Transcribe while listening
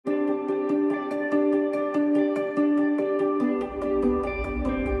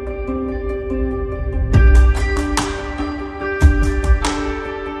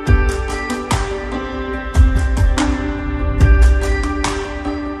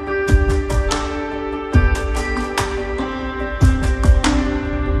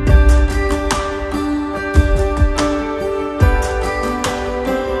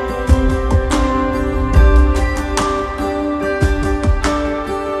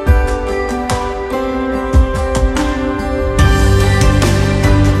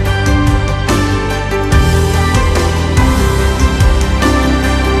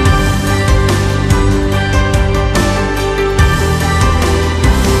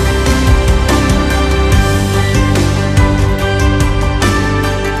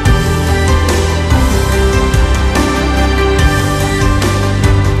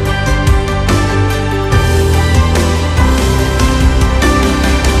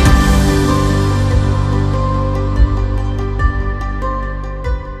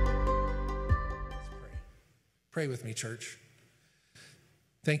Pray with me, church.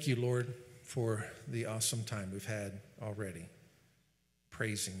 Thank you, Lord, for the awesome time we've had already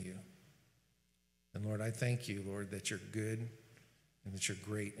praising you. And Lord, I thank you, Lord, that you're good and that you're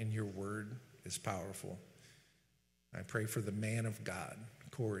great and your word is powerful. I pray for the man of God,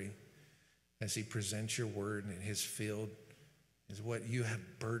 Corey, as he presents your word and his field is what you have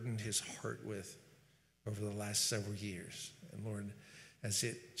burdened his heart with over the last several years. And Lord, as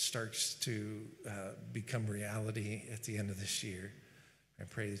it starts to become reality at the end of this year, I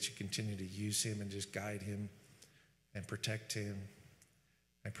pray that you continue to use him and just guide him and protect him.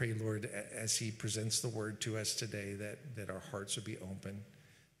 I pray, Lord, as he presents the word to us today, that our hearts would be open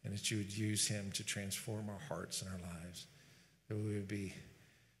and that you would use him to transform our hearts and our lives, that we would be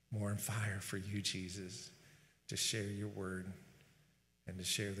more on fire for you, Jesus, to share your word and to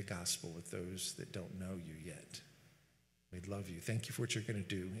share the gospel with those that don't know you yet. We love you. Thank you for what you're going to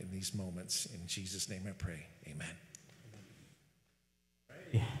do in these moments. In Jesus' name I pray. Amen.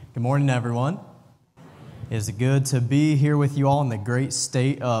 Good morning, everyone. It is good to be here with you all in the great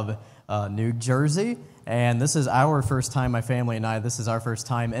state of New Jersey. And this is our first time, my family and I, this is our first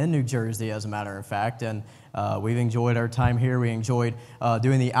time in New Jersey, as a matter of fact. And we've enjoyed our time here. We enjoyed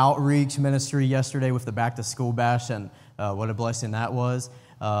doing the outreach ministry yesterday with the Back to School Bash, and what a blessing that was.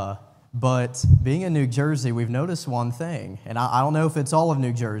 But being in New Jersey, we've noticed one thing, and I don't know if it's all of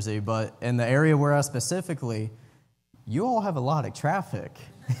New Jersey, but in the area we're at specifically, you all have a lot of traffic.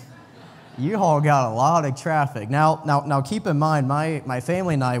 You all got a lot of traffic. Now, keep in mind, my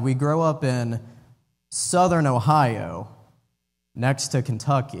family and I, we grow up in southern Ohio, next to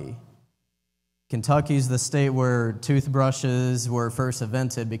Kentucky. Kentucky's the state where toothbrushes were first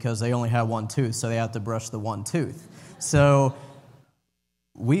invented because they only had one tooth, so they had to brush the one tooth. So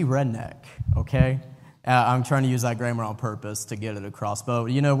we redneck, okay? I'm trying to use that grammar on purpose to get it across, but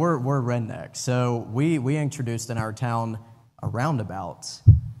you know, we're redneck. So we introduced in our town a roundabout.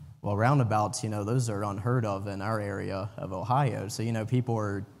 Well, roundabouts, you know, those are unheard of in our area of Ohio. So, you know, people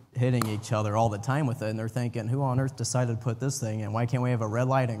are hitting each other all the time with it, and they're thinking, who on earth decided to put this thing in? Why can't we have a red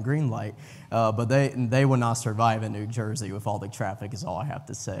light and green light? But they would not survive in New Jersey with all the traffic, is all I have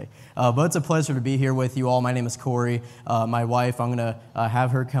to say. But it's a pleasure to be here with you all. My name is Corey. My wife, I'm going to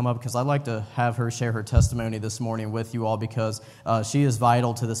have her come up because I'd like to have her share her testimony this morning with you all because she is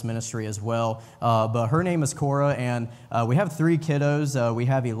vital to this ministry as well. But her name is Cora, and we have 3 kiddos. We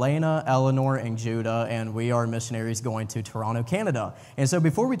have Elena, Eleanor, and Judah, and we are missionaries going to Toronto, Canada. And so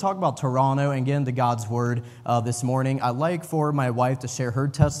before we talk about Toronto and get into God's Word this morning, I'd like for my wife to share her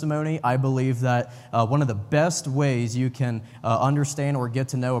testimony. I believe that one of the best ways you can understand or get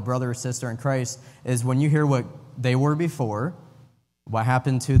to know a brother or sister in Christ is when you hear what they were before, what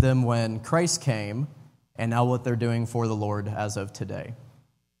happened to them when Christ came, and now what they're doing for the Lord as of today.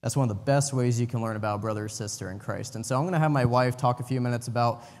 That's one of the best ways you can learn about a brother or sister in Christ. And so I'm going to have my wife talk a few minutes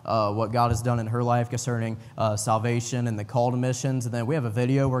about what God has done in her life concerning salvation and the call to missions. And then we have a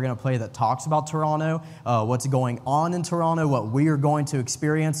video we're going to play that talks about Toronto, what's going on in Toronto, what we are going to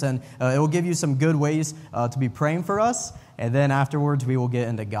experience. And it will give you some good ways to be praying for us. And then afterwards, we will get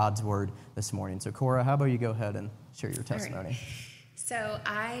into God's Word this morning. So, Cora, how about you go ahead and share your testimony? Right. So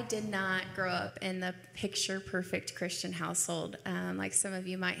I did not grow up in the picture-perfect Christian household like some of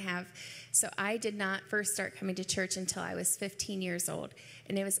you might have. So I did not first start coming to church until I was 15 years old.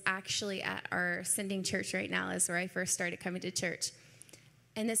 And it was actually at our sending church right now is where I first started coming to church.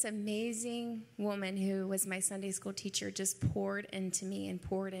 And this amazing woman who was my Sunday school teacher just poured into me.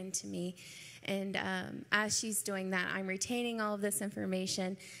 And as she's doing that, I'm retaining all of this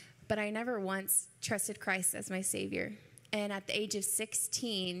information. But I never once trusted Christ as my Savior. And at the age of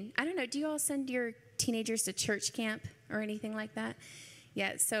 16, I don't know, do you all send your teenagers to church camp or anything like that?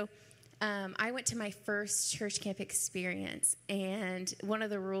 Yeah, so I went to my first church camp experience, and one of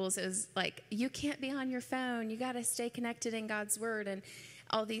the rules is, like, you can't be on your phone. You got to stay connected in God's Word and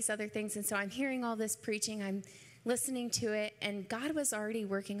all these other things. And so I'm hearing all this preaching. I'm listening to it, and God was already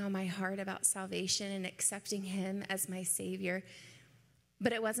working on my heart about salvation and accepting Him as my Savior.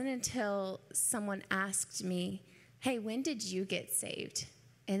 But it wasn't until someone asked me, hey, when did you get saved?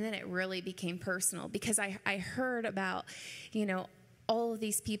 And then it really became personal because I heard about, you know, all of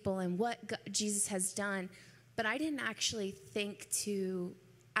these people and what Jesus has done, but I didn't actually think to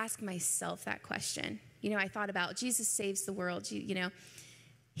ask myself that question. You know, I thought about Jesus saves the world, you know,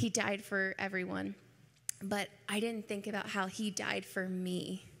 He died for everyone, but I didn't think about how He died for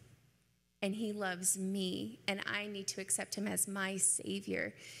me, and He loves me, and I need to accept Him as my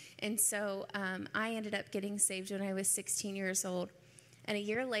Savior. And so I ended up getting saved when I was 16 years old. And a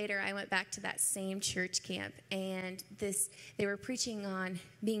year later, I went back to that same church camp, and they were preaching on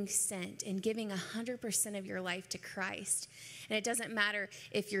being sent and giving 100% of your life to Christ. And it doesn't matter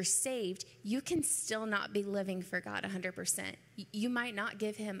if you're saved, you can still not be living for God 100%. You might not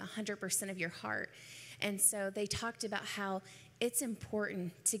give him 100% of your heart. And so they talked about how it's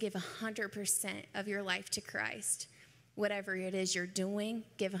important to give 100% of your life to Christ. Whatever it is you're doing,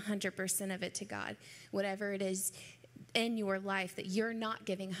 give 100% of it to God. Whatever it is in your life that you're not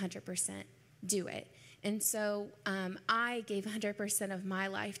giving 100%, do it. And so I gave 100% of my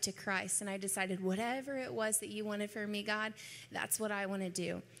life to Christ, and I decided whatever it was that you wanted for me, God, that's what I want to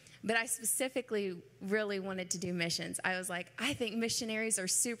do. But I specifically really wanted to do missions. I was like, I think missionaries are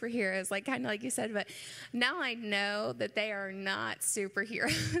superheroes, like kind of like you said, but now I know that they are not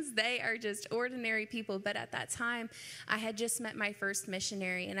superheroes. They are just ordinary people. But at that time, I had just met my first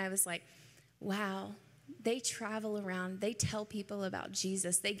missionary, and I was like, wow, they travel around. They tell people about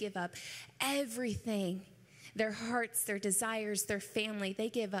Jesus. They give up everything, their hearts, their desires, their family. They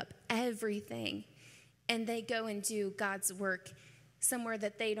give up everything, and they go and do God's work somewhere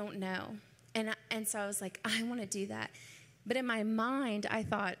that they don't know. And so I was like, I want to do that. But in my mind, I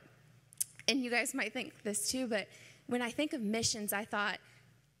thought, and you guys might think this too, but when I think of missions, I thought,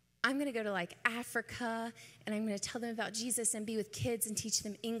 I'm going to go to like Africa, and I'm going to tell them about Jesus and be with kids and teach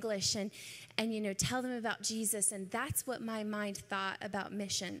them English and tell them about Jesus. And that's what my mind thought about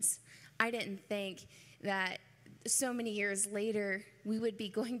missions. I didn't think that so many years later, we would be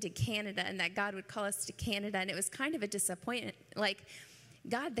going to Canada and that God would call us to Canada. And it was kind of a disappointment. Like,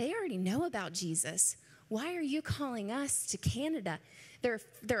 God, they already know about Jesus. Why are you calling us to Canada?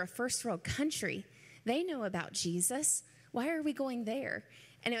 They're a first world country. They know about Jesus. Why are we going there?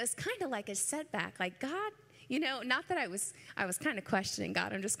 And it was kind of like a setback. Like, God, not that I was kind of questioning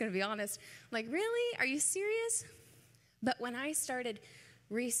God. I'm just going to be honest. Like, really? Are you serious? But when I started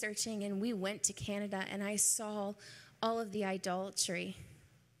researching, and we went to Canada, and I saw all of the idolatry,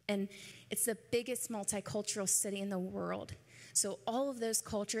 and it's the biggest multicultural city in the world. So all of those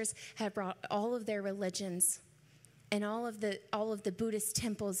cultures have brought all of their religions, and all of the Buddhist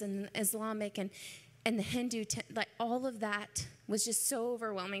temples and Islamic and the Hindu, like all of that was just so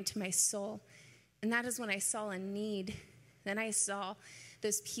overwhelming to my soul. And that is when I saw a need. Then I saw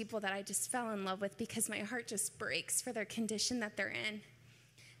those people that I just fell in love with, because my heart just breaks for their condition that they're in.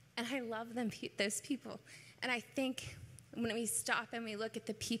 And I love them, those people. And I think when we stop and we look at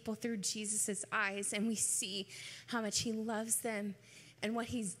the people through Jesus' eyes, and we see how much he loves them and what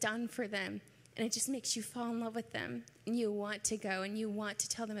he's done for them, and it just makes you fall in love with them, and you want to go and you want to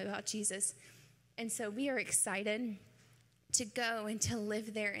tell them about Jesus. And so we are excited to go and to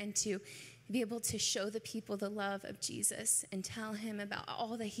live there and to be able to show the people the love of Jesus and tell him about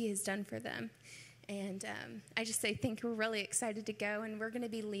all that he has done for them. And I just say thank you. We're really excited to go, and we're going to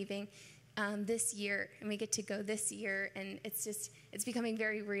be leaving this year, and we get to go this year, and it's becoming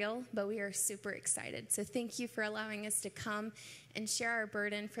very real, but we are super excited. So thank you for allowing us to come and share our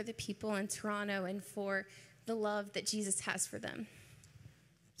burden for the people in Toronto and for the love that Jesus has for them.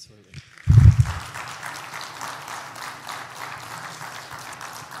 Absolutely.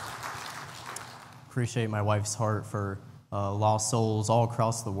 Appreciate my wife's heart for lost souls all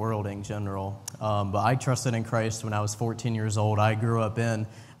across the world in general. But I trusted in Christ when I was 14 years old. I grew up in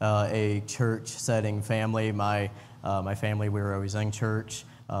a church setting family. My family, we were always in church.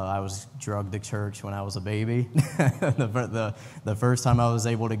 I was drugged to church when I was a baby. The first time I was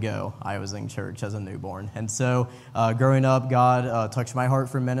able to go, I was in church as a newborn. And so growing up, God touched my heart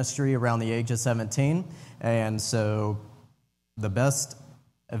for ministry around the age of 17. And so the best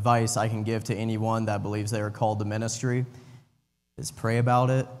advice I can give to anyone that believes they are called to ministry is pray about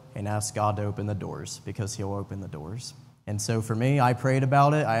it and ask God to open the doors, because he'll open the doors. And so for me, I prayed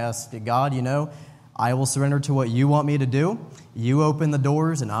about it. I asked God, I will surrender to what you want me to do. You open the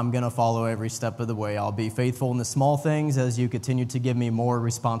doors, and I'm going to follow every step of the way. I'll be faithful in the small things as you continue to give me more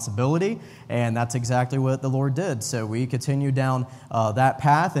responsibility, and that's exactly what the Lord did. So we continued down that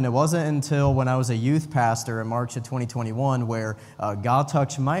path, and it wasn't until when I was a youth pastor in March of 2021 where God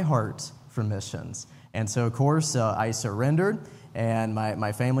touched my heart for missions. And so, of course, I surrendered, and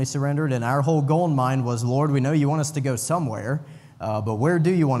my family surrendered, and our whole goal in mind was, Lord, we know you want us to go somewhere, but where do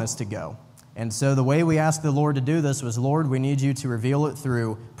you want us to go? And so the way we asked the Lord to do this was, Lord, we need you to reveal it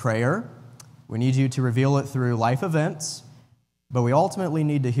through prayer. We need you to reveal it through life events. But we ultimately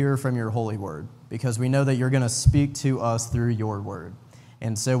need to hear from your holy word, because we know that you're going to speak to us through your word.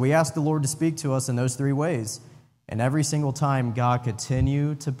 And so we asked the Lord to speak to us in those three ways. And every single time, God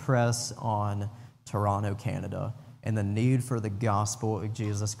continued to press on Toronto, Canada, and the need for the gospel of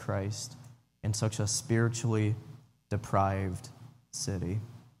Jesus Christ in such a spiritually deprived city.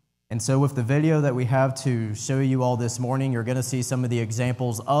 And so with the video that we have to show you all this morning, you're going to see some of the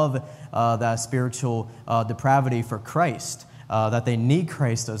examples of that spiritual depravity for Christ, that they need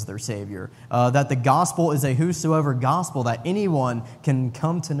Christ as their Savior, that the gospel is a whosoever gospel, that anyone can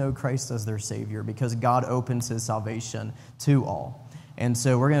come to know Christ as their Savior because God opens his salvation to all. And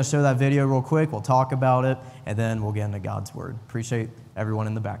so we're going to show that video real quick. We'll talk about it, and then we'll get into God's Word. Appreciate everyone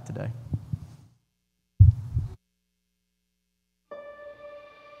in the back today.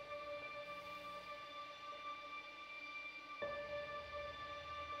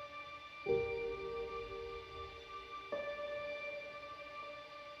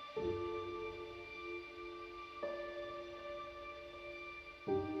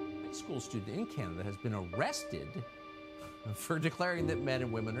 School student in Canada has been arrested for declaring that men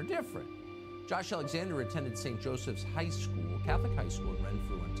and women are different. Josh Alexander attended St. Joseph's High School, Catholic High School in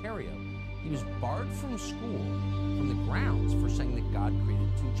Renfrew, Ontario. He was barred from school from the grounds for saying that God created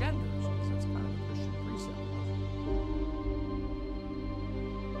two genders, because that's kind of a Christian precept.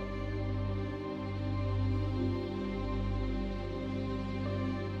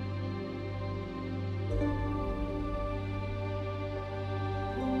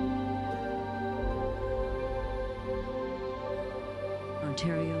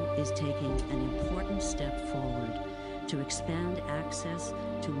 Ontario is taking an important step forward to expand access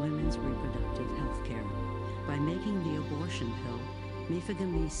to women's reproductive health care by making the abortion pill,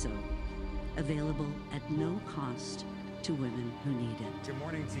 Mifagamiso, available at no cost to women who need it. Good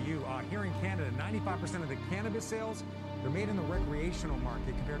morning to you. Here in Canada, 95% of the cannabis sales, they're made in the recreational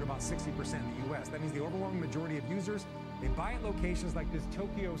market compared to about 60% in the U.S. That means the overwhelming majority of users, they buy at locations like this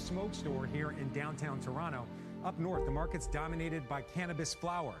Tokyo Smoke Store here in downtown Toronto. Up north, the market's dominated by cannabis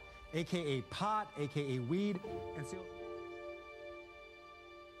flower, aka pot, aka weed, and sales.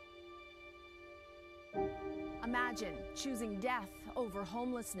 Imagine choosing death over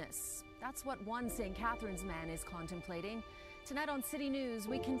homelessness. That's what one St. Catherine's man is contemplating. Tonight on City News,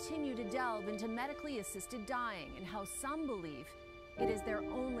 we continue to delve into medically assisted dying and how some believe it is their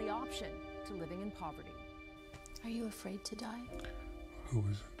only option to living in poverty. Are you afraid to die? Who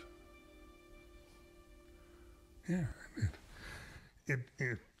isn't? Yeah,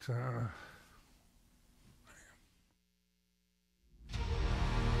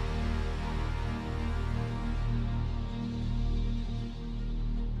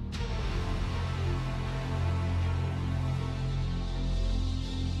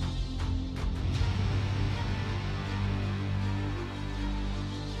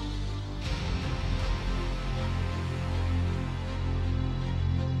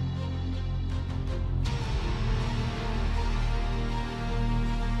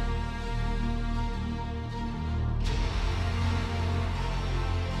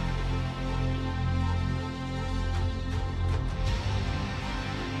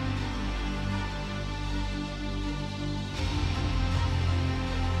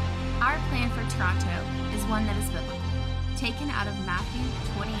 Our plan for Toronto is one that is biblical, taken out of Matthew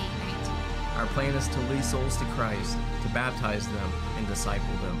 28:19. Our plan is to lead souls to Christ, to baptize them, and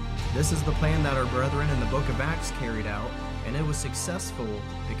disciple them. This is the plan that our brethren in the book of Acts carried out, and it was successful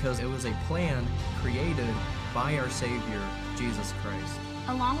because it was a plan created by our Savior, Jesus Christ.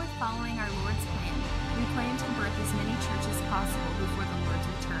 Along with following our Lord's plan, we plan to birth as many churches as possible before the Lord's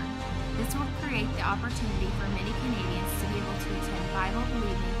return. This will create the opportunity for many Canadians to be able to attend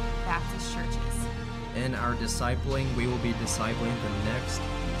Bible-believing Baptist churches. In our discipling, we will be discipling the next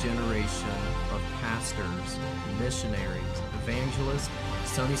generation of pastors, missionaries, evangelists,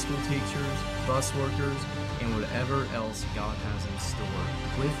 Sunday school teachers, bus workers, and whatever else God has in store,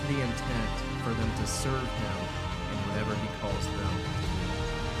 with the intent for them to serve Him in whatever He calls them.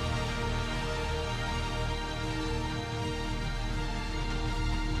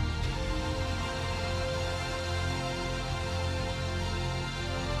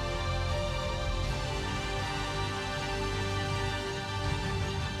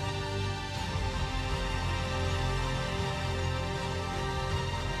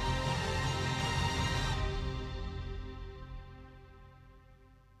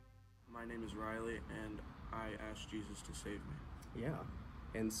 My name is Riley, and I asked Jesus to save me. Yeah,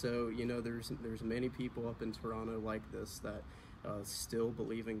 and so, you know, there's many people up in Toronto like this that still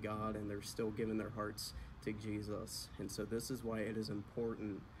believe in God, and they're still giving their hearts to Jesus. And so this is why it is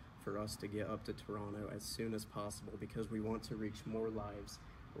important for us to get up to Toronto as soon as possible, because we want to reach more lives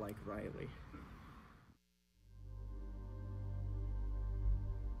like Riley.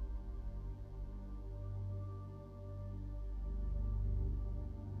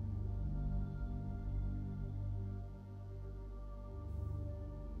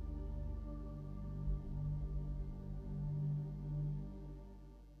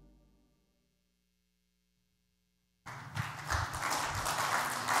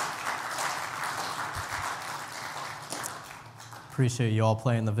 appreciate you all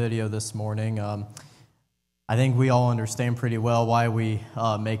playing the video this morning. I think we all understand pretty well why we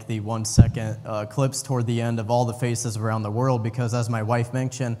make the 1 second clips toward the end of all the faces around the world, because as my wife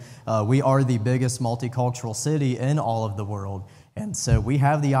mentioned, we are the biggest multicultural city in all of the world. And so we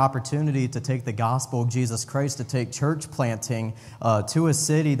have the opportunity to take the gospel of Jesus Christ, to take church planting to a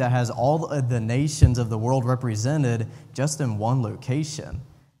city that has all of the nations of the world represented just in one location.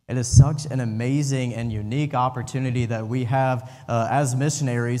 It is such an amazing and unique opportunity that we have as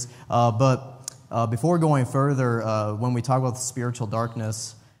missionaries. But before going further, when we talk about the spiritual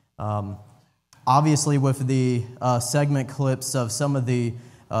darkness, obviously with the segment clips of some of the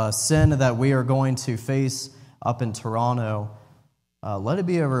sin that we are going to face up in Toronto, let it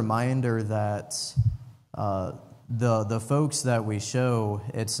be a reminder that the folks that we show,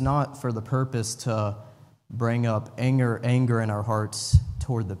 it's not for the purpose to bring up anger in our hearts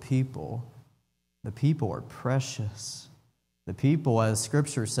toward the people. The people are precious. The people, as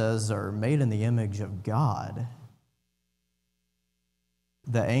Scripture says, are made in the image of God.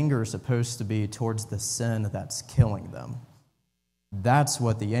 The anger is supposed to be towards the sin that's killing them. That's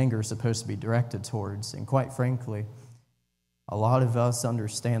what the anger is supposed to be directed towards. And quite frankly, a lot of us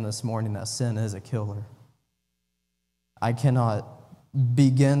understand this morning that sin is a killer. I cannot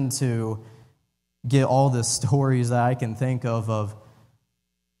begin to get all the stories that I can think of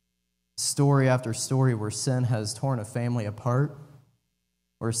story after story where sin has torn a family apart,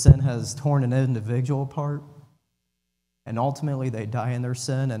 where sin has torn an individual apart, and ultimately they die in their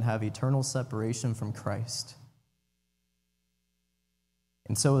sin and have eternal separation from Christ.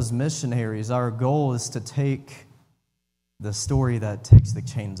 And so as missionaries, our goal is to take the story that takes the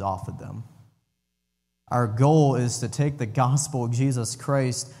chains off of them. Our goal is to take the gospel of Jesus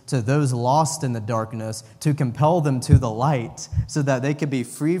Christ to those lost in the darkness, to compel them to the light so that they could be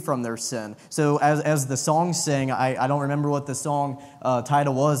free from their sin. So as the song sang, I don't remember what the song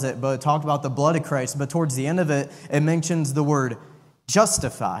title was, but it talked about the blood of Christ. But towards the end of it, it mentions the word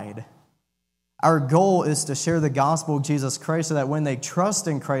justified. Our goal is to share the gospel of Jesus Christ so that when they trust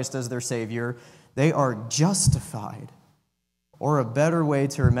in Christ as their Savior, they are justified. Or a better way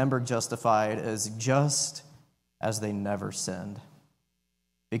to remember justified is just as they never sinned.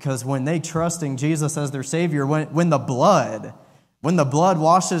 Because when they trust in Jesus as their Savior, when the blood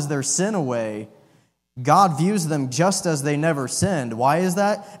washes their sin away, God views them just as they never sinned. Why is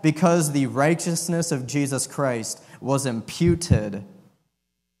that? Because the righteousness of Jesus Christ was imputed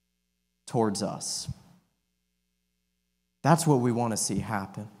towards us. That's what we want to see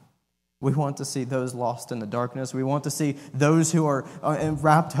happen. We want to see those lost in the darkness. We want to see those who are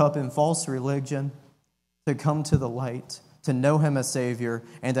wrapped up in false religion to come to the light, to know Him as Savior,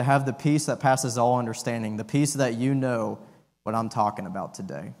 and to have the peace that passes all understanding, the peace that you know what I'm talking about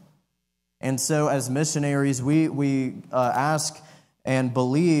today. And so as missionaries, we ask and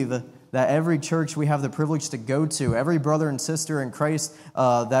believe that every church we have the privilege to go to, every brother and sister in Christ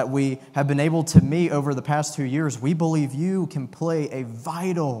that we have been able to meet over the past 2 years, we believe you can play a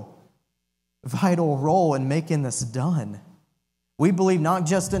vital role in making this done. We believe not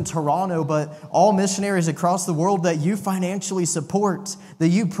just in Toronto, but all missionaries across the world that you financially support, that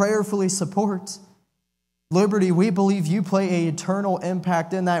you prayerfully support. Liberty, we believe you play an eternal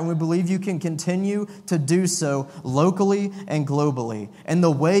impact in that, and we believe you can continue to do so locally and globally. And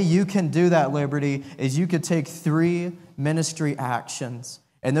the way you can do that, Liberty, is you could take 3 ministry actions.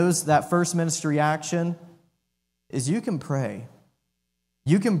 And that first ministry action is you can pray.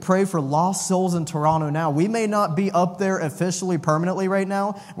 You can pray for lost souls in Toronto now. We may not be up there officially permanently right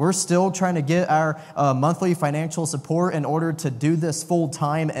now. We're still trying to get our monthly financial support in order to do this full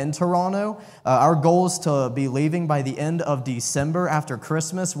time in Toronto. Our goal is to be leaving by the end of December after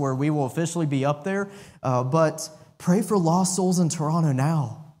Christmas, where we will officially be up there. But pray for lost souls in Toronto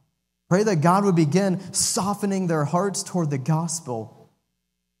now. Pray that God would begin softening their hearts toward the gospel.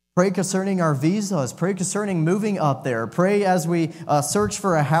 Pray concerning our visas. Pray concerning moving up there. Pray as we search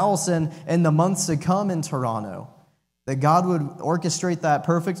for a house in the months to come in Toronto. That God would orchestrate that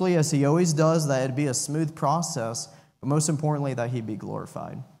perfectly as He always does, that it'd be a smooth process, but most importantly, that He'd be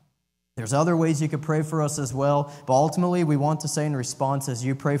glorified. There's other ways you could pray for us as well, but ultimately we want to say in response, as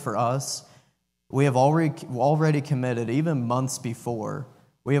you pray for us, we have already committed, even months before,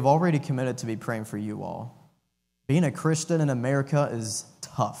 we have already committed to be praying for you all. Being a Christian in America is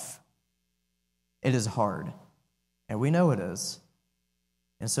tough. It is hard. And we know it is.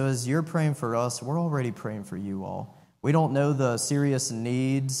 And so as you're praying for us, we're already praying for you all. We don't know the serious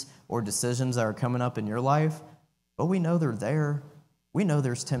needs or decisions that are coming up in your life, but we know they're there. We know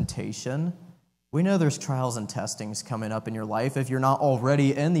there's temptation. We know there's trials and testings coming up in your life if you're not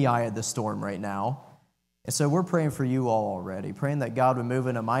already in the eye of the storm right now. And so we're praying for you all already, praying that God would move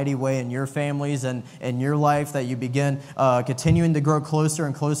in a mighty way in your families and in your life, that you begin continuing to grow closer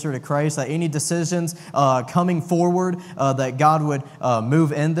and closer to Christ, that any decisions coming forward, that God would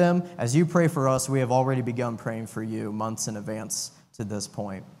move in them. As you pray for us, we have already begun praying for you months in advance to this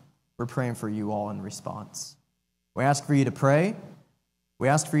point. We're praying for you all in response. We ask for you to pray. We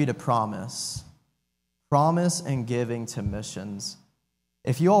ask for you to promise. Promise and giving to missions.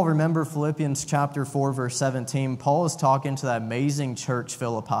 If you all remember Philippians chapter 4, verse 17, Paul is talking to that amazing church,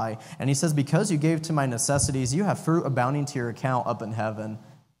 Philippi, and he says, because you gave to my necessities, you have fruit abounding to your account up in heaven.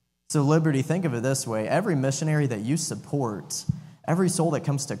 So Liberty, think of it this way. Every missionary that you support, every soul that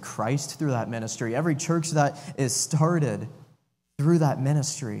comes to Christ through that ministry, every church that is started through that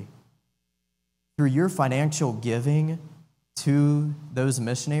ministry, through your financial giving to those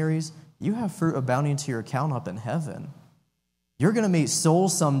missionaries, you have fruit abounding to your account up in heaven. You're going to meet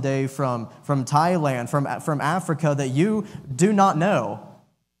souls someday from Thailand, from Africa that you do not know.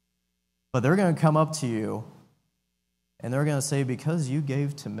 But they're going to come up to you and they're going to say, because you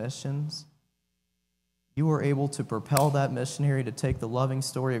gave to missions, you were able to propel that missionary to take the loving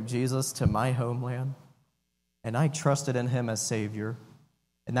story of Jesus to my homeland. And I trusted in him as Savior.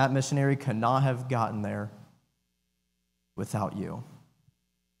 And that missionary could not have gotten there without you.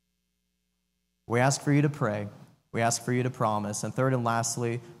 We ask for you to pray. We ask for you to promise. And third and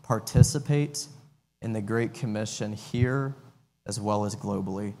lastly, participate in the Great Commission here as well as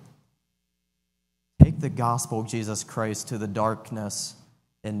globally. Take the gospel of Jesus Christ to the darkness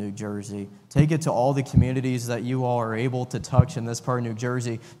in New Jersey. Take it to all the communities that you all are able to touch in this part of New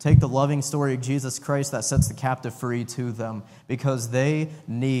Jersey. Take the loving story of Jesus Christ that sets the captive free to them, because they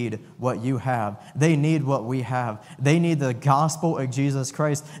need what you have. They need what we have. They need the gospel of Jesus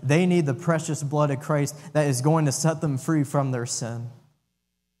Christ. They need the precious blood of Christ that is going to set them free from their sin.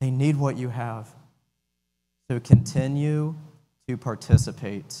 They need what you have. So continue to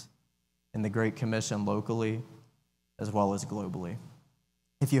participate in the Great Commission locally as well as globally.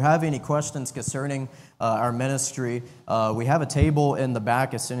 If you have any questions concerning our ministry, we have a table in the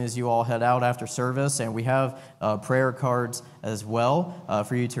back as soon as you all head out after service, and we have prayer cards as well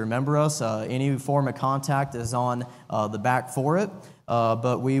for you to remember us. Any form of contact is on the back for it,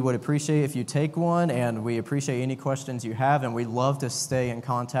 but we would appreciate if you take one, and we appreciate any questions you have, and we'd love to stay in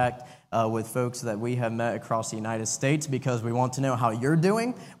contact with folks that we have met across the United States, because we want to know how you're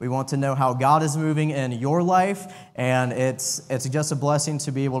doing. We want to know how God is moving in your life, and it's just a blessing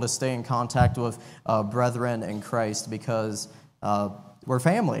to be able to stay in contact with brethren in Christ, because we're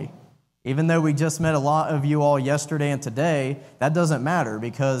family. Even though we just met a lot of you all yesterday and today, that doesn't matter,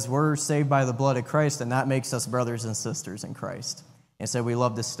 because we're saved by the blood of Christ, and that makes us brothers and sisters in Christ. And so we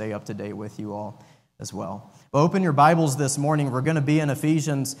love to stay up to date with you all as well. Well, open your Bibles this morning. We're going to be in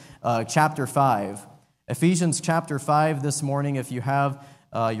Ephesians chapter 5. Ephesians chapter 5 this morning, if you have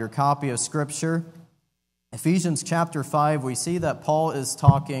your copy of Scripture. Ephesians chapter 5, we see that Paul is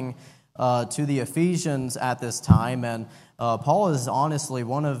talking to the Ephesians at this time, and Paul is honestly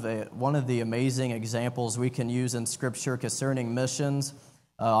one of the amazing examples we can use in Scripture concerning missions.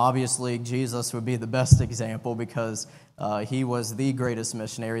 Obviously, Jesus would be the best example, because he was the greatest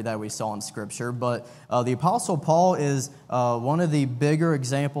missionary that we saw in Scripture. But the Apostle Paul is one of the bigger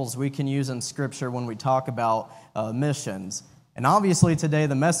examples we can use in Scripture when we talk about missions. And obviously today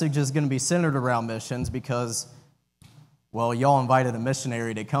the message is going to be centered around missions, because, well, y'all invited a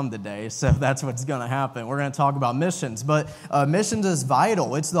missionary to come today, so that's what's going to happen. We're going to talk about missions. But missions is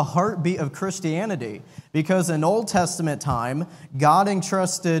vital. It's the heartbeat of Christianity, because in Old Testament time, God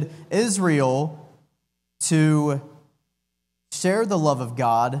entrusted Israel to share the love of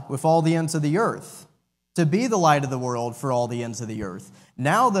God with all the ends of the earth, to be the light of the world for all the ends of the earth.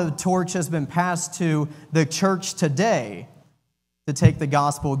 Now the torch has been passed to the church today to take the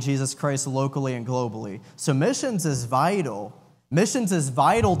gospel of Jesus Christ locally and globally. So missions is vital. Missions is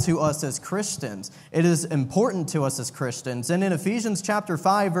vital to us as Christians. It is important to us as Christians. And in Ephesians chapter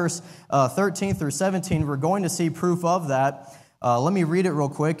 5, verse 13 through 17, we're going to see proof of that. Let me read it real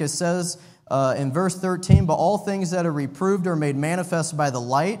quick. It says in verse 13, "But all things that are reproved are made manifest by the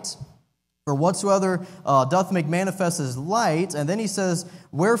light. For whatsoever doth make manifest is light." And then he says,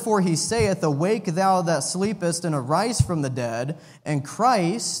 "Wherefore he saith, Awake thou that sleepest, and arise from the dead, and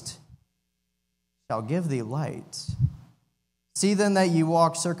Christ shall give thee light. See then that ye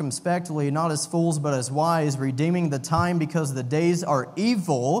walk circumspectly, not as fools, but as wise, redeeming the time, because the days are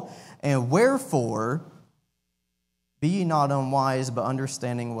evil. And wherefore be ye not unwise, but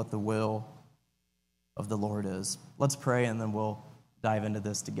understanding what the will of the Lord is." Let's pray, and then we'll dive into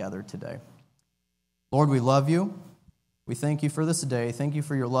this together today. Lord, we love you. We thank you for this day. Thank you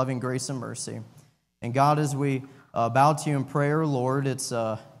for your loving grace and mercy. And God, as we bow to you in prayer, Lord, it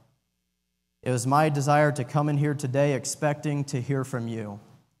was my desire to come in here today expecting to hear from you.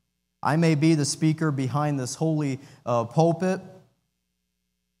 I may be the speaker behind this holy pulpit,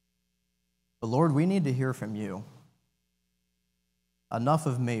 but Lord, we need to hear from you. Enough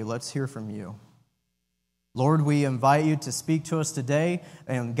of me, let's hear from you. Lord, we invite you to speak to us today.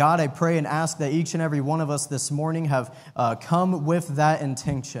 And God, I pray and ask that each and every one of us this morning have come with that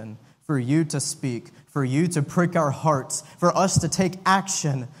intention for you to speak, for you to prick our hearts, for us to take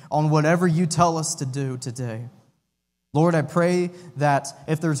action on whatever you tell us to do today. Lord, I pray that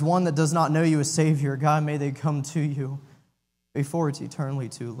if there's one that does not know you as Savior, God, may they come to you before it's eternally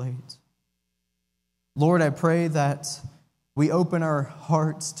too late. Lord, I pray that we open our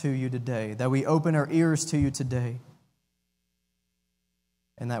hearts to you today, that we open our ears to you today,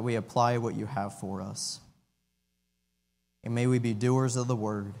 and that we apply what you have for us. And may we be doers of the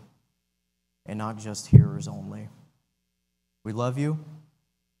word and not just hearers only. We love you.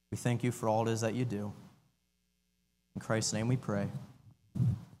 We thank you for all it is that you do. In Christ's name we pray.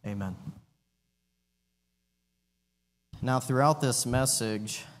 Amen. Now, throughout this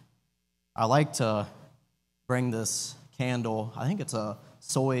message, I like to bring this candle. I think it's a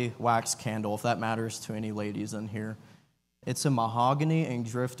soy wax candle, if that matters to any ladies in here. It's a mahogany and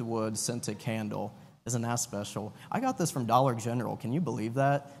driftwood scented candle. Isn't that special? I got this from Dollar General. Can you believe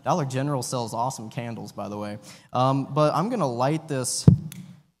that? Dollar General sells awesome candles, by the way. But I'm going to light this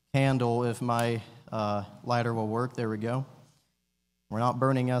candle if my lighter will work. There we go. We're not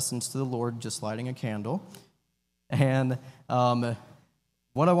burning essence to the Lord, just lighting a candle. And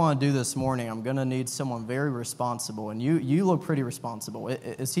what I want to do this morning, I'm going to need someone very responsible. And you look pretty responsible.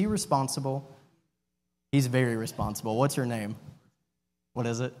 Is he responsible? He's very responsible. What's your name? What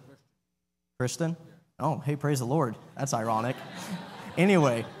is it? Christian? Oh, hey, praise the Lord. That's ironic.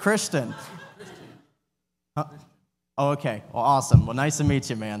 Anyway, Christian. Oh, okay. Well, awesome. Well, nice to meet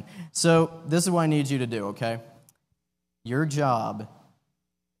you, man. So this is what I need you to do, okay? Your job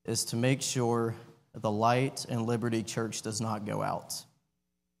is to make sure that the light in Liberty Church does not go out.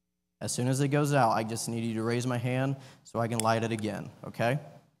 As soon as it goes out, I just need you to raise my hand so I can light it again, okay?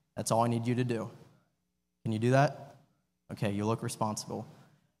 That's all I need you to do. Can you do that? Okay, you look responsible.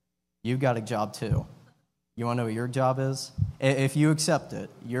 You've got a job too. You want to know what your job is? If you accept it,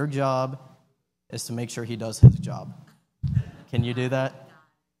 your job is to make sure he does his job. Can you do that?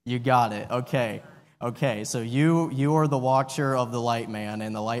 You got it. Okay. Okay, so you are the watcher of the light man,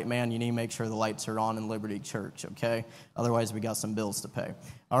 and the light man, you need to make sure the lights are on in Liberty Church, okay? Otherwise, we got some bills to pay.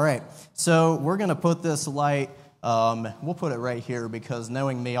 All right, so we're going to put this light, we'll put it right here because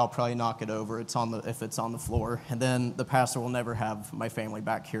knowing me, I'll probably knock it over if it's on the floor, and then the pastor will never have my family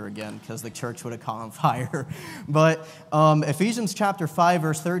back here again because the church would have caught on fire. But Ephesians chapter 5,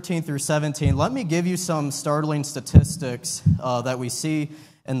 verse 13 through 17, let me give you some startling statistics that we see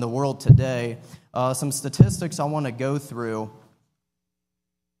in the world today. Some statistics I want to go through.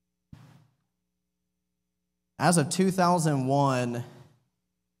 As of 2001,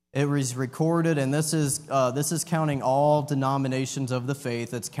 it was recorded, and this is counting all denominations of the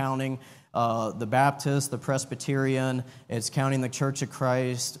faith. It's counting the Baptist, the Presbyterian. It's counting the Church of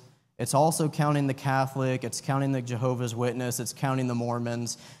Christ. It's also counting the Catholic. It's counting the Jehovah's Witness. It's counting the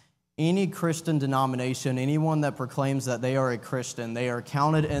Mormons. Any Christian denomination, anyone that proclaims that they are a Christian, they are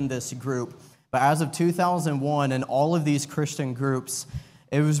counted in this group. But as of 2001, in all of these Christian groups,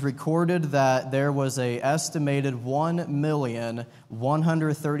 it was recorded that there was an estimated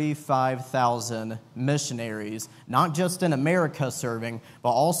 1,135,000 missionaries, not just in America serving,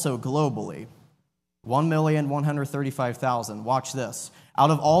 but also globally. 1,135,000. Watch this.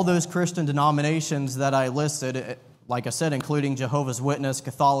 Out of all those Christian denominations that I listed, like I said, including Jehovah's Witness,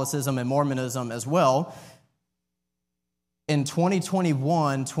 Catholicism, and Mormonism as well, in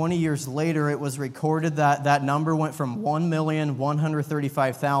 2021, 20 years later, it was recorded that that number went from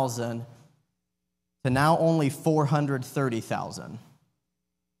 1,135,000 to now only 430,000.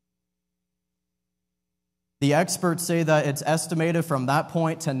 The experts say that it's estimated from that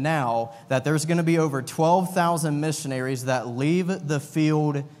point to now that there's going to be over 12,000 missionaries that leave the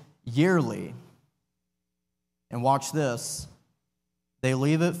field yearly. And watch this. They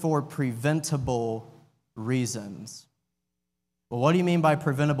leave it for preventable reasons. Well, what do you mean by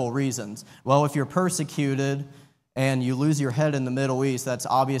preventable reasons? Well, if you're persecuted and you lose your head in the Middle East, that's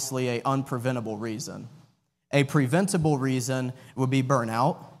obviously an unpreventable reason. A preventable reason would be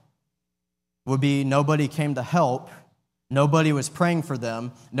burnout, would be nobody came to help, nobody was praying for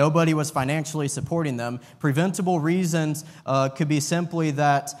them, nobody was financially supporting them. Preventable reasons could be simply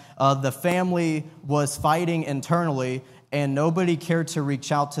that the family was fighting internally and nobody cared to reach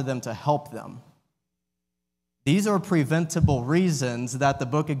out to them to help them. These are preventable reasons that the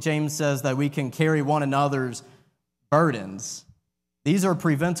book of James says that we can carry one another's burdens. These are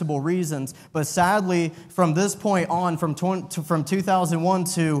preventable reasons, but sadly, from this point on, from 2001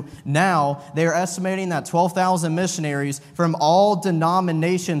 to now, they are estimating that 12,000 missionaries from all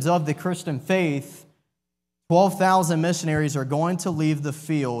denominations of the Christian faith, 12,000 missionaries are going to leave the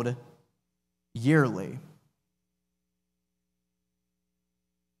field yearly.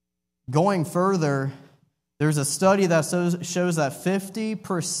 Going further, there's a study that shows that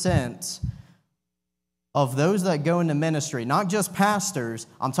 50% of those that go into ministry, not just pastors,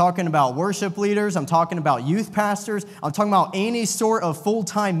 I'm talking about worship leaders, I'm talking about youth pastors, I'm talking about any sort of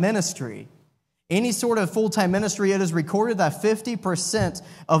full-time ministry. Any sort of full-time ministry, it is recorded that 50%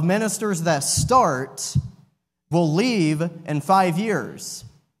 of ministers that start will leave in 5 years.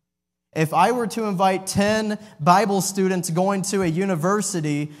 If I were to invite 10 Bible students going to a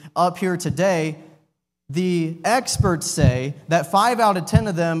university up here today, the experts say that 5 out of 10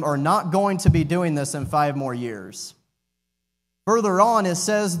 of them are not going to be doing this in 5 more years. Further on, it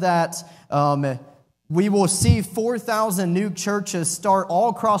says that we will see 4,000 new churches start all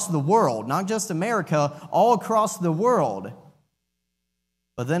across the world, not just America, all across the world.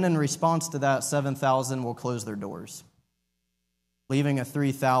 But then in response to that, 7,000 will close their doors, leaving a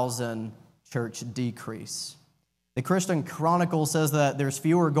 3,000 church decrease. The Christian Chronicle says that there's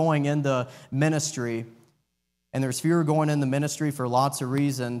fewer going into ministry, and there's fewer going into ministry for lots of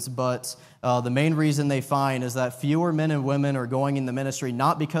reasons, but the main reason they find is that fewer men and women are going into ministry,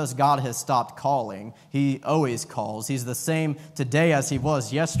 not because God has stopped calling. He always calls. He's the same today as he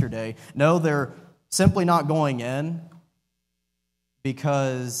was yesterday. No, they're simply not going in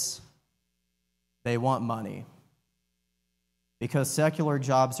because they want money. Because secular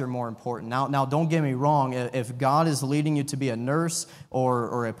jobs are more important. Now, don't get me wrong. If God is leading you to be a nurse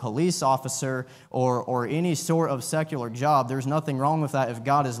or a police officer or any sort of secular job, there's nothing wrong with that if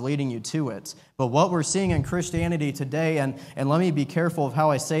God is leading you to it. But what we're seeing in Christianity today, and let me be careful of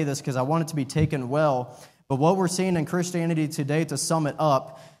how I say this because I want it to be taken well, but what we're seeing in Christianity today, to sum it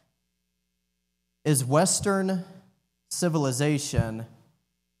up, is Western civilization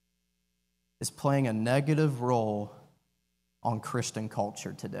is playing a negative role on Christian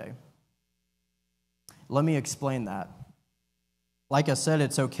culture today. Let me explain that. Like I said,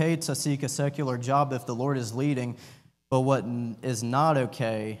 it's okay to seek a secular job if the Lord is leading, but what is not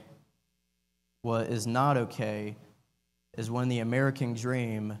okay is when the American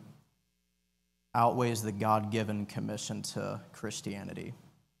dream outweighs the God-given commission to Christianity.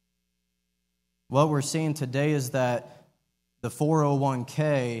 What we're seeing today is that the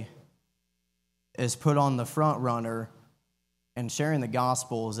 401k is put on the front runner, and sharing the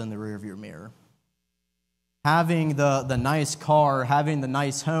gospel is in the rearview mirror. Having the nice car, having the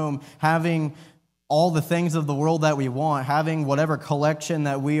nice home, having all the things of the world that we want, having whatever collection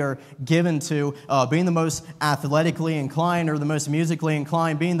that we are given to, being the most athletically inclined or the most musically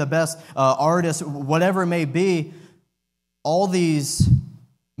inclined, being the best artist, whatever it may be, all these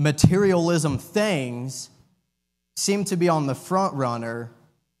materialism things seem to be on the front runner,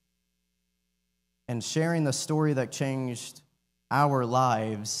 and sharing the story that changed our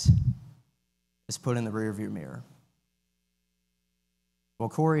lives is put in the rearview mirror. Well,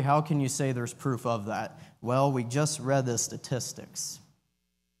 Corey, how can you say there's proof of that? Well, we just read the statistics.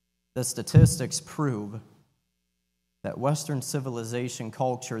 The statistics prove that Western civilization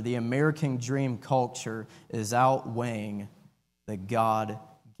culture, the American dream culture, is outweighing the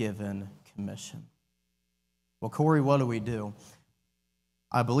God-given commission. Well, Corey, what do?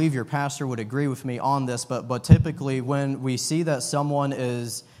 I believe your pastor would agree with me on this, but typically when we see that someone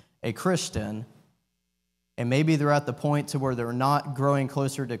is a Christian, and maybe they're at the point to where they're not growing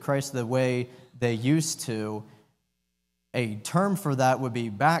closer to Christ the way they used to, a term for that would be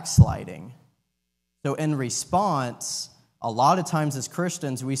backsliding. So in response, a lot of times as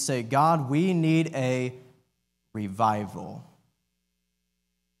Christians, we say, God, we need a revival.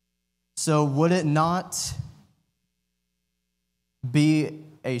 So would it not be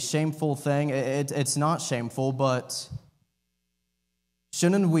a shameful thing? It's not shameful, but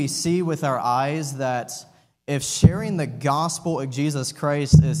shouldn't we see with our eyes that if sharing the gospel of Jesus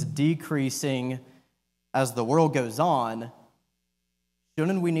Christ is decreasing as the world goes on,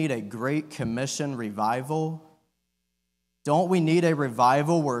 shouldn't we need a Great Commission revival? Don't we need a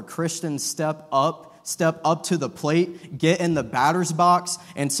revival where Christians step up to the plate, get in the batter's box,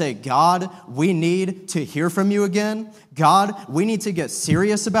 and say, God, we need to hear from you again. God, we need to get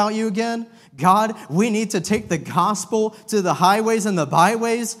serious about you again. God, we need to take the gospel to the highways and the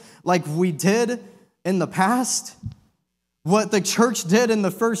byways like we did in the past. What the church did in the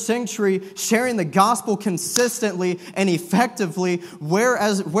first century, sharing the gospel consistently and effectively, where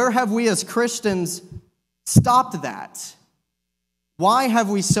have we as Christians stopped that? Why have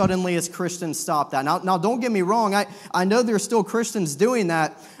we suddenly as Christians stopped that? Now don't get me wrong, I know there's still Christians doing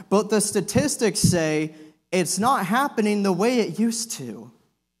that, but the statistics say it's not happening the way it used to.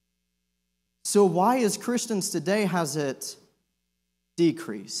 So why as Christians today has it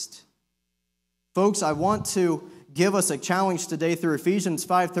decreased? Folks, I want to give us a challenge today through Ephesians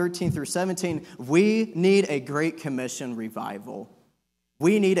 5:13 through 17. We need a Great Commission revival.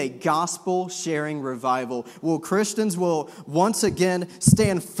 We need a gospel-sharing revival. Christians will once again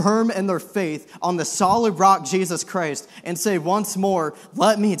stand firm in their faith on the solid rock, Jesus Christ, and say once more,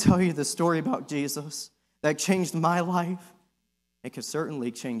 let me tell you the story about Jesus that changed my life. It could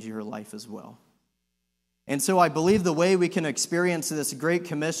certainly change your life as well. And so I believe the way we can experience this Great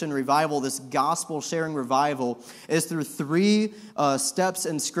Commission revival, this gospel-sharing revival, is through three steps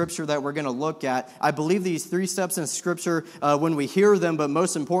in Scripture that we're going to look at. I believe these three steps in Scripture, when we hear them, but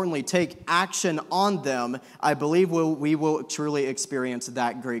most importantly, take action on them, I believe we will truly experience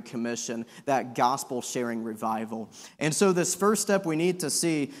that Great Commission, that gospel-sharing revival. And so this first step we need to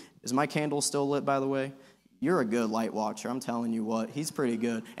see, is my candle still lit, by the way? You're a good light watcher. I'm telling you what. He's pretty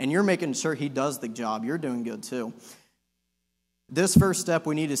good. And you're making sure he does the job. You're doing good too. This first step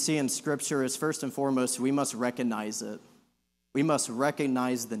we need to see in Scripture is first and foremost, we must recognize it. We must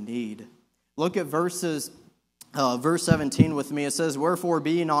recognize the need. Look at verse 17 with me. It says, wherefore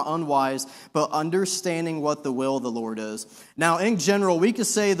be ye not unwise, but understanding what the will of the Lord is. Now, in general, we could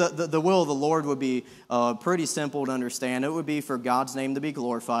say that the will of the Lord would be pretty simple to understand. It would be for God's name to be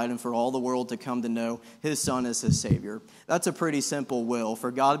glorified and for all the world to come to know His Son as His Savior. That's a pretty simple will,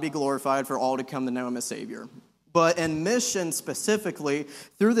 for God to be glorified, for all to come to know Him as Savior. But in mission specifically,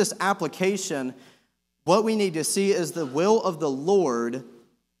 through this application, what we need to see is the will of the Lord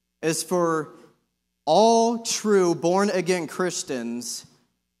is for all true born-again Christians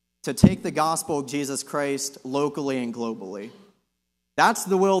to take the gospel of Jesus Christ locally and globally. That's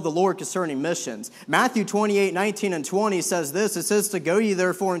the will of the Lord concerning missions. Matthew 28:19 and 20 says this. It says, to go ye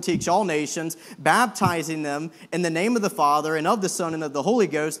therefore and teach all nations, baptizing them in the name of the Father and of the Son and of the Holy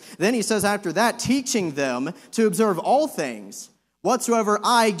Ghost. Then he says after that, teaching them to observe all things, whatsoever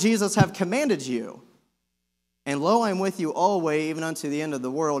I, Jesus, have commanded you. And lo, I am with you always, even unto the end of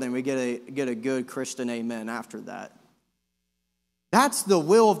the world. And we get a good Christian amen after that. That's the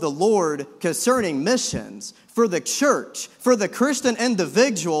will of the Lord concerning missions for the church, for the Christian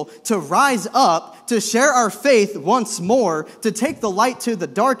individual to rise up, to share our faith once more, to take the light to the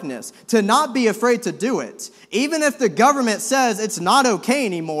darkness, to not be afraid to do it. Even if the government says it's not okay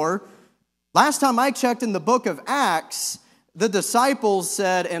anymore. Last time I checked in the book of Acts, the disciples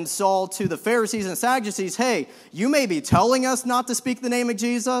said and saw to the Pharisees and Sadducees, hey, you may be telling us not to speak the name of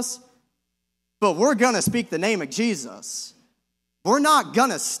Jesus, but we're going to speak the name of Jesus. We're not going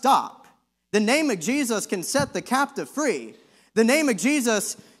to stop. The name of Jesus can set the captive free. The name of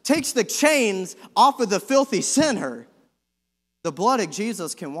Jesus takes the chains off of the filthy sinner. The blood of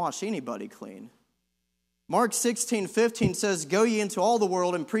Jesus can wash anybody clean. Mark 16:15 says, go ye into all the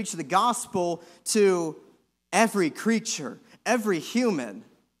world and preach the gospel to every creature, every human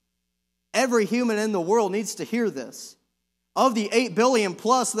in the world needs to hear this. Of the 8 billion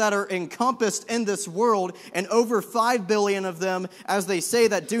plus that are encompassed in this world, and over 5 billion of them, as they say,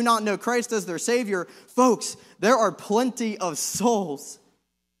 that do not know Christ as their Savior, folks, there are plenty of souls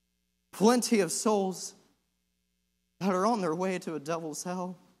that are on their way to a devil's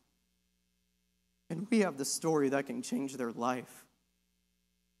hell. And we have the story that can change their life.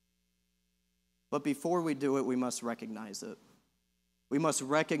 But before we do it, we must recognize it. We must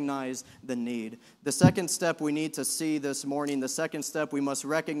recognize the need. The second step we need to see this morning, we must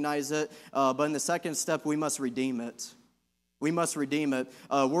recognize it, but in the second step, we must redeem it. We must redeem it.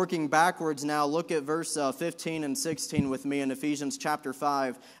 Working backwards now, look at verse 15 and 16 with me in Ephesians chapter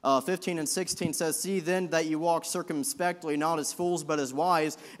 5. 15 and 16 says, see then that you walk circumspectly, not as fools, but as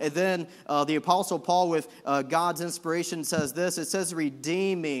wise. And then the Apostle Paul, with God's inspiration, says this. It says,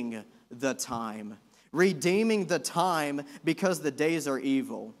 redeeming the time. Redeeming the time because the days are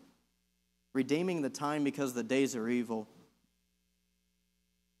evil. Redeeming the time because the days are evil.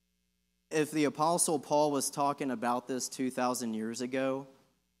 If the Apostle Paul was talking about this 2,000 years ago,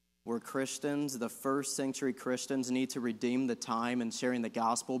 where Christians, the first century Christians, need to redeem the time in sharing the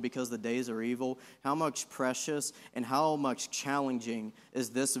gospel because the days are evil, how much precious and how much challenging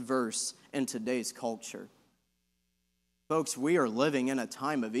is this verse in today's culture? Folks, we are living in a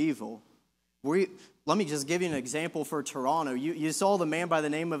time of evil. let me just give you an example for Toronto. You saw the man by the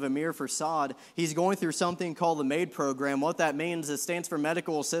name of Amir Farsad. He's going through something called the MAID program. What that means is it stands for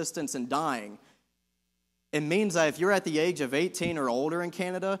Medical Assistance in Dying. It means that if you're at the age of 18 or older in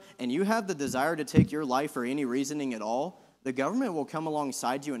Canada and you have the desire to take your life for any reasoning at all, the government will come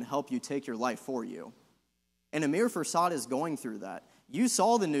alongside you and help you take your life for you. And Amir Farsad is going through that. You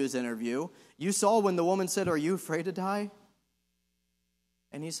saw the news interview. You saw when the woman said, "Are you afraid to die?"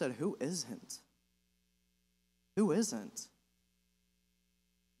 And he said, "Who isn't? Who isn't?"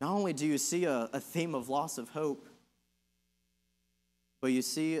 Not only do you see a theme of loss of hope, but you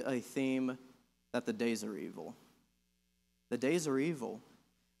see a theme that the days are evil. The days are evil.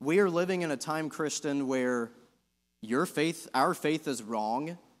 We are living in a time, Christian, where our faith is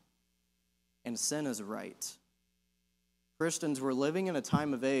wrong and sin is right. Christians, we're living in a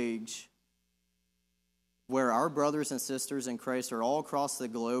time of age where our brothers and sisters in Christ are all across the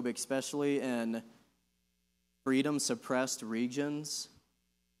globe, especially in freedom-suppressed regions,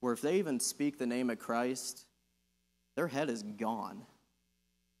 where if they even speak the name of Christ, their head is gone.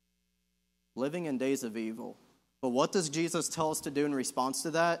 Living in days of evil. But what does Jesus tell us to do in response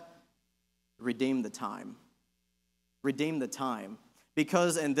to that? Redeem the time. Redeem the time.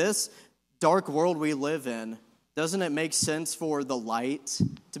 Because in this dark world we live in, doesn't it make sense for the light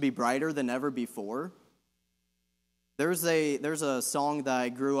to be brighter than ever before? There's a song that I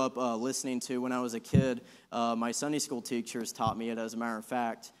grew up listening to when I was a kid. My Sunday school teachers taught me it, as a matter of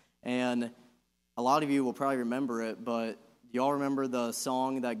fact. And a lot of you will probably remember it, but do y'all remember the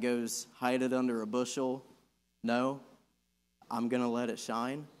song that goes, "Hide it under a bushel"? No? I'm going to let it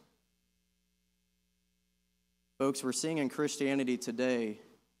shine. Folks, we're seeing in Christianity today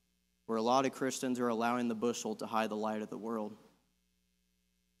where a lot of Christians are allowing the bushel to hide the light of the world.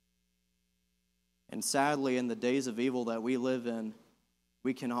 And sadly, in the days of evil that we live in,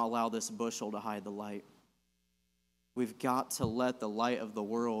 we cannot allow this bushel to hide the light. We've got to let the light of the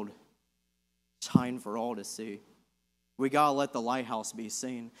world shine for all to see. We got to let the lighthouse be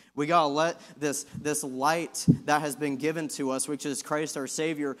seen. We got to let this light that has been given to us, which is Christ our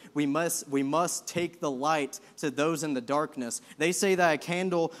Savior, we must take the light to those in the darkness. They say that a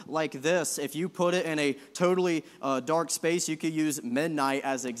candle like this, if you put it in a totally dark space, you could use midnight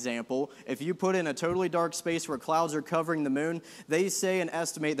as an example. If you put it in a totally dark space where clouds are covering the moon, they say and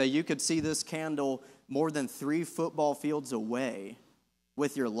estimate that you could see this candle more than 3 football fields away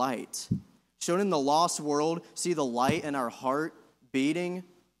with your light. Shown in the lost world, see the light in our heart beating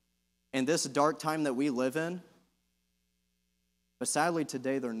in this dark time that we live in. But sadly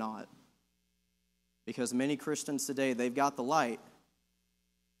today they're not. Because many Christians today, they've got the light,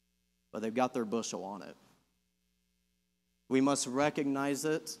 but they've got their bushel on it. We must recognize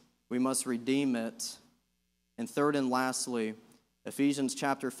it. We must redeem it. And third and lastly, Ephesians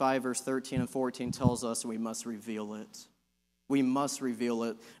chapter 5, verse 13 and 14 tells us we must reveal it. We must reveal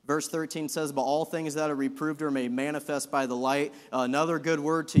it. Verse 13 says, "But all things that are reproved are made manifest by the light." Another good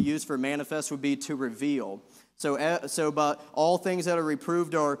word to use for manifest would be to reveal. But all things that are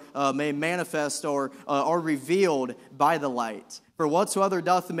reproved are made manifest or are revealed by the light. For whatsoever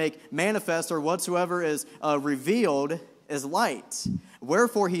doth make manifest or whatsoever is revealed is light.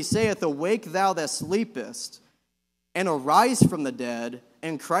 Wherefore he saith, "Awake thou that sleepest, and arise from the dead,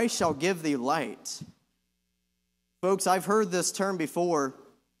 and Christ shall give thee light." Folks, I've heard this term before,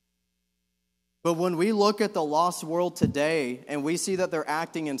 but when we look at the lost world today and we see that they're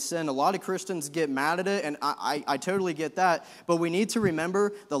acting in sin, a lot of Christians get mad at it, and I totally get that, but we need to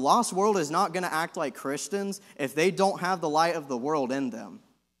remember the lost world is not going to act like Christians if they don't have the light of the world in them.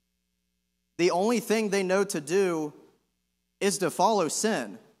 The only thing they know to do is to follow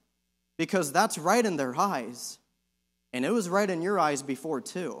sin, because that's right in their eyes, and it was right in your eyes before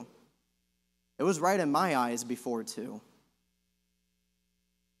too. It was right in my eyes before too.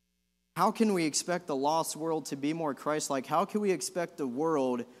 How can we expect the lost world to be more Christ-like? How can we expect the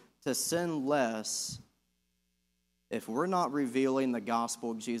world to sin less if we're not revealing the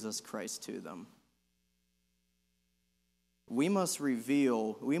gospel of Jesus Christ to them? We must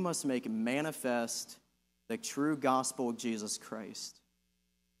make manifest the true gospel of Jesus Christ.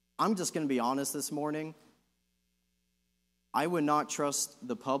 I'm just going to be honest this morning. I would not trust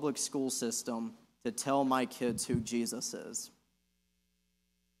the public school system to tell my kids who Jesus is.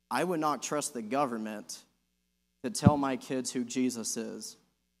 I would not trust the government to tell my kids who Jesus is.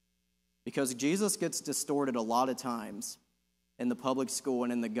 Because Jesus gets distorted a lot of times in the public school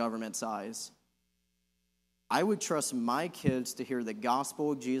and in the government's eyes. I would trust my kids to hear the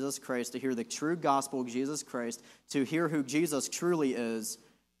gospel of Jesus Christ, to hear the true gospel of Jesus Christ, to hear who Jesus truly is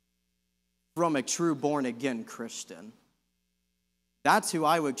from a true born-again Christian. That's who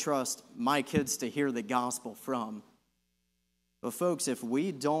I would trust my kids to hear the gospel from. But folks, if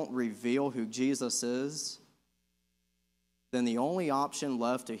we don't reveal who Jesus is, then the only option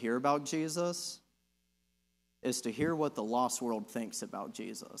left to hear about Jesus is to hear what the lost world thinks about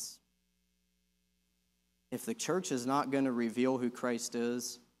Jesus. If the church is not going to reveal who Christ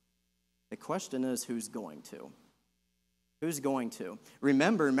is, the question is, who's going to? Who's going to?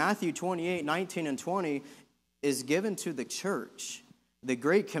 Remember, Matthew 28, 19 and 20 is given to the church. The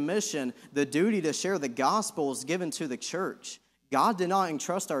Great Commission, the duty to share the gospel is given to the church. God did not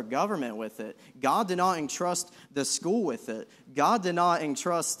entrust our government with it. God did not entrust the school with it. God did not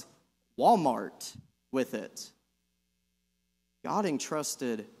entrust Walmart with it. God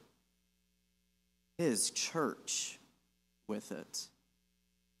entrusted His church with it.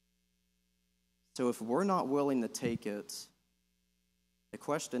 So if we're not willing to take it, the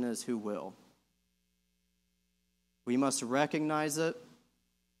question is, who will? We must recognize it,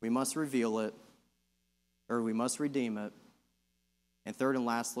 we must reveal it, or we must redeem it. And third and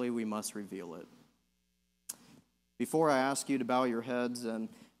lastly, we must reveal it. Before I ask you to bow your heads and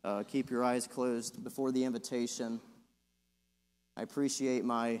keep your eyes closed before the invitation, I appreciate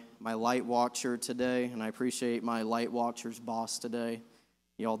my light watcher today, and I appreciate my light watcher's boss today.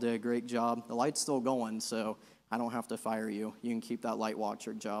 You all did a great job. The light's still going, so I don't have to fire you. You can keep that light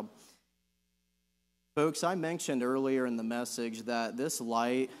watcher job. Folks, I mentioned earlier in the message that this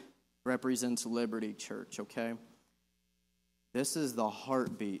light represents Liberty Church, okay? This is the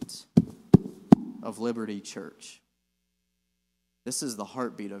heartbeat of Liberty Church. This is the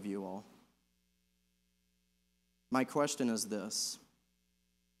heartbeat of you all. My question is this: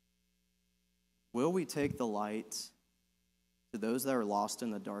 will we take the light to those that are lost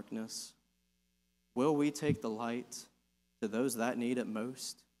in the darkness? Will we take the light to those that need it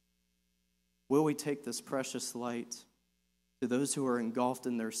most? Will we take this precious light to those who are engulfed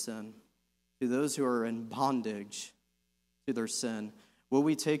in their sin, to those who are in bondage to their sin? Will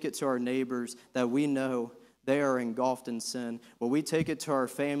we take it to our neighbors that we know they are engulfed in sin? Will we take it to our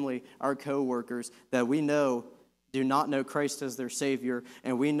family, our co-workers that we know do not know Christ as their Savior,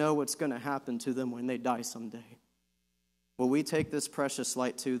 and we know what's going to happen to them when they die someday? Will we take this precious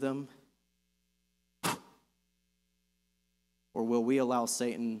light to them? Or will we allow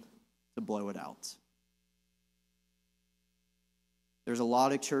Satan to blow it out? There's a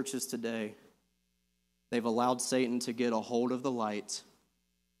lot of churches today, they've allowed Satan to get a hold of the light,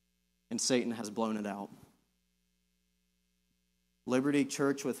 and Satan has blown it out. Liberty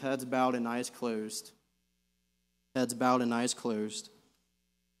Church, with heads bowed and eyes closed. Heads bowed and eyes closed.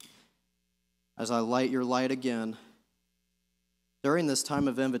 As I light your light again, during this time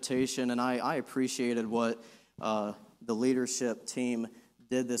of invitation, and I appreciated what the leadership team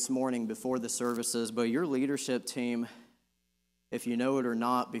did this morning before the services, but your leadership team, if you know it or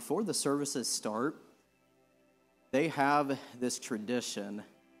not, before the services start, they have this tradition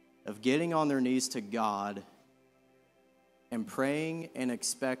of getting on their knees to God and praying and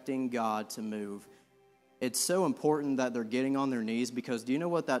expecting God to move. It's so important that they're getting on their knees, because do you know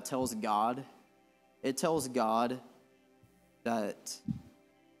what that tells God? It tells God that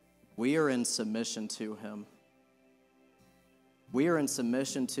we are in submission to Him. We are in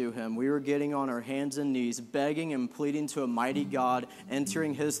submission to Him. We are getting on our hands and knees, begging and pleading to a mighty God,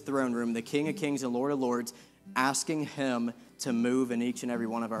 entering His throne room, the King of Kings and Lord of Lords, asking Him to move in each and every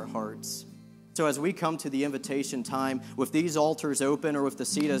one of our hearts. So as we come to the invitation time, with these altars open or with the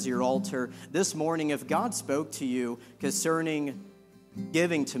seat as your altar, this morning, if God spoke to you concerning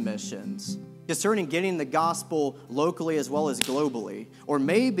giving to missions, concerning getting the gospel locally as well as globally, or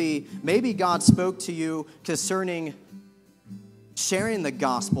maybe God spoke to you concerning sharing the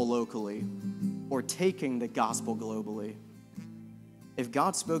gospel locally or taking the gospel globally. If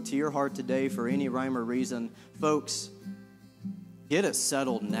God spoke to your heart today for any rhyme or reason, folks, get it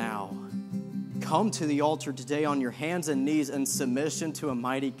settled now. Come to the altar today on your hands and knees in submission to a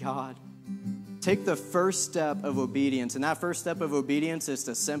mighty God. Take the first step of obedience, and that first step of obedience is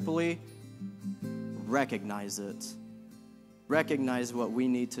to simply recognize it. Recognize what we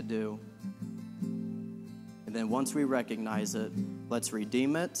need to do. And then once we recognize it, let's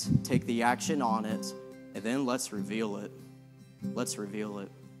redeem it, take the action on it, and then let's reveal it. Let's reveal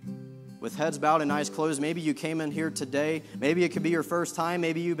it. With heads bowed and eyes closed, maybe you came in here today. Maybe it could be your first time.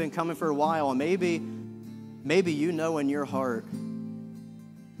 Maybe you've been coming for a while. And maybe you know in your heart,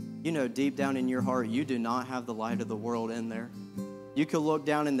 you know deep down in your heart, you do not have the light of the world in there. You could look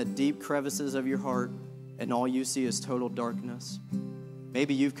down in the deep crevices of your heart, and all you see is total darkness.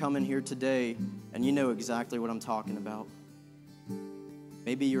 Maybe you've come in here today, and you know exactly what I'm talking about.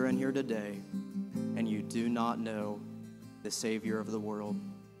 Maybe you're in here today, and you do not know the Savior of the world.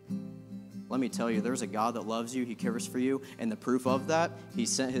 Let me tell you, there's a God that loves you. He cares for you. And the proof of that, he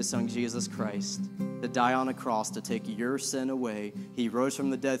sent his son, Jesus Christ, to die on a cross to take your sin away. He rose from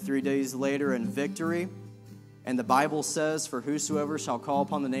the dead 3 days later in victory. And the Bible says, for whosoever shall call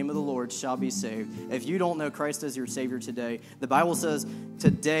upon the name of the Lord shall be saved. If you don't know Christ as your Savior today, the Bible says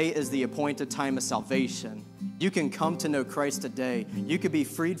today is the appointed time of salvation. You can come to know Christ today. You could be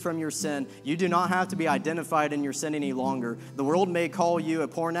freed from your sin. You do not have to be identified in your sin any longer. The world may call you a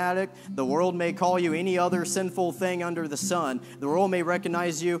porn addict. The world may call you any other sinful thing under the sun. The world may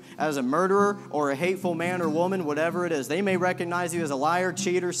recognize you as a murderer or a hateful man or woman, whatever it is. They may recognize you as a liar,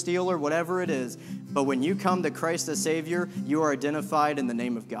 cheater, stealer, whatever it is. But when you come to Christ as Savior, you are identified in the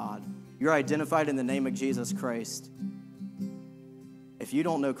name of God. You're identified in the name of Jesus Christ. If you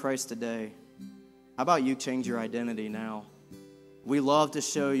don't know Christ today, how about you change your identity now? We love to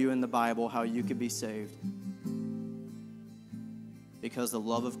show you in the Bible how you could be saved. Because the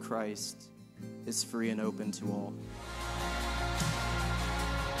love of Christ is free and open to all.